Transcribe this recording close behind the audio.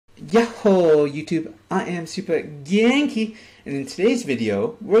Yahoo YouTube, I am Super Genki, and in today's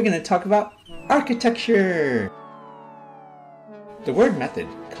video we're going to talk about architecture. The word method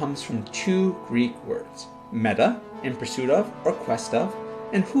comes from two Greek words, meta, in pursuit of or quest of,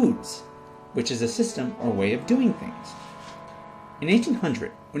 and hoods, which is a system or way of doing things. In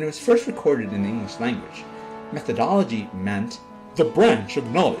 1800, when it was first recorded in the English language, methodology meant the branch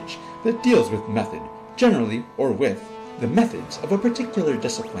of knowledge that deals with method, generally or with the methods of a particular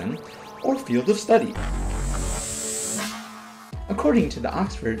discipline or field of study. According to the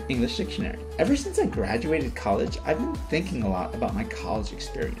Oxford English Dictionary, ever since I graduated college, I've been thinking a lot about my college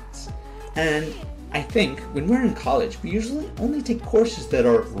experience. And I think when we're in college, we usually only take courses that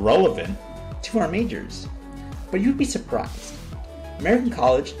are relevant to our majors. But you'd be surprised. American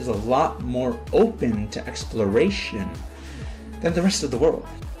college is a lot more open to exploration than the rest of the world.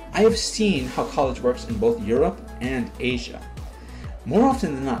 I have seen how college works in both Europe and Asia. More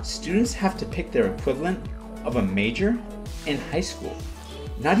often than not, students have to pick their equivalent of a major in high school.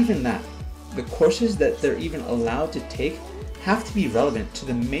 Not even that. The courses that they're even allowed to take have to be relevant to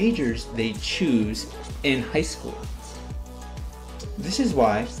the majors they choose in high school. This is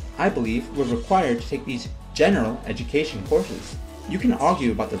why I believe we're required to take these general education courses. You can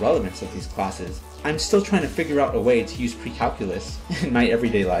argue about the relevance of these classes. I'm still trying to figure out a way to use pre-calculus in my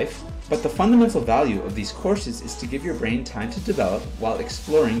everyday life, but the fundamental value of these courses is to give your brain time to develop while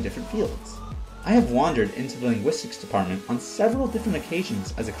exploring different fields. I have wandered into the linguistics department on several different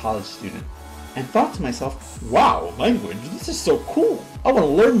occasions as a college student, and thought to myself, wow, language, this is so cool. I want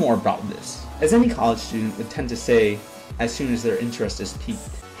to learn more about this. As any college student would tend to say as soon as their interest is piqued.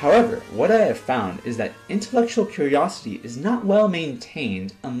 However, what I have found is that intellectual curiosity is not well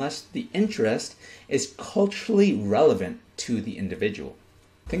maintained unless the interest is culturally relevant to the individual.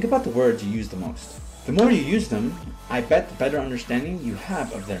 Think about the words you use the most. The more you use them, I bet the better understanding you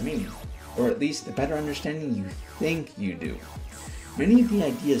have of their meaning, or at least the better understanding you think you do. Many of the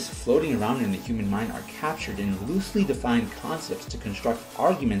ideas floating around in the human mind are captured in loosely defined concepts to construct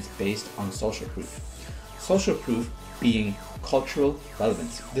arguments based on social proof. Social proof being cultural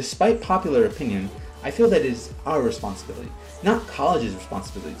relevance. Despite popular opinion, I feel that it is our responsibility, not college's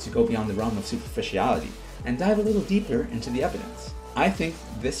responsibility, to go beyond the realm of superficiality and dive a little deeper into the evidence. I think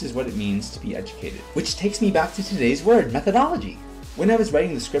this is what it means to be educated. Which takes me back to today's word, methodology. When I was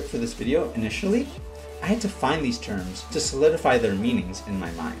writing the script for this video initially, I had to find these terms to solidify their meanings in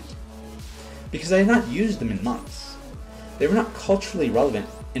my mind, because I had not used them in months. They were not culturally relevant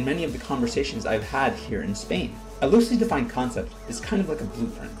in many of the conversations I've had here in Spain. A loosely defined concept is kind of like a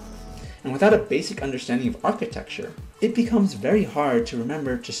blueprint, and without a basic understanding of architecture, it becomes very hard to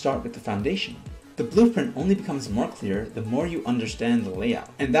remember to start with the foundation. The blueprint only becomes more clear the more you understand the layout,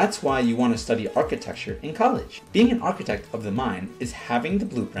 and that's why you want to study architecture in college. Being an architect of the mind is having the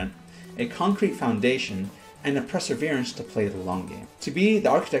blueprint, a concrete foundation, and a perseverance to play the long game. To be the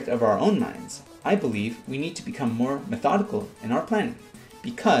architect of our own minds, I believe we need to become more methodical in our planning,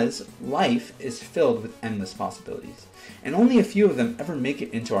 because life is filled with endless possibilities, and only a few of them ever make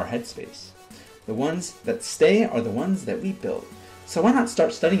it into our headspace. The ones that stay are the ones that we build. So why not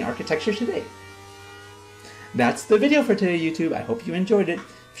start studying architecture today? That's the video for today, YouTube. I hope you enjoyed it.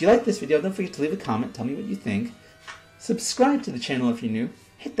 If you liked this video, don't forget to leave a comment, tell me what you think. Subscribe to the channel if you're new,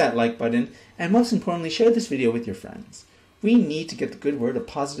 hit that like button, and most importantly, share this video with your friends. We need to get the good word of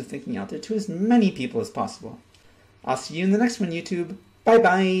positive thinking out there to as many people as possible. I'll see you in the next one, YouTube.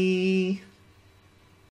 Bye-bye!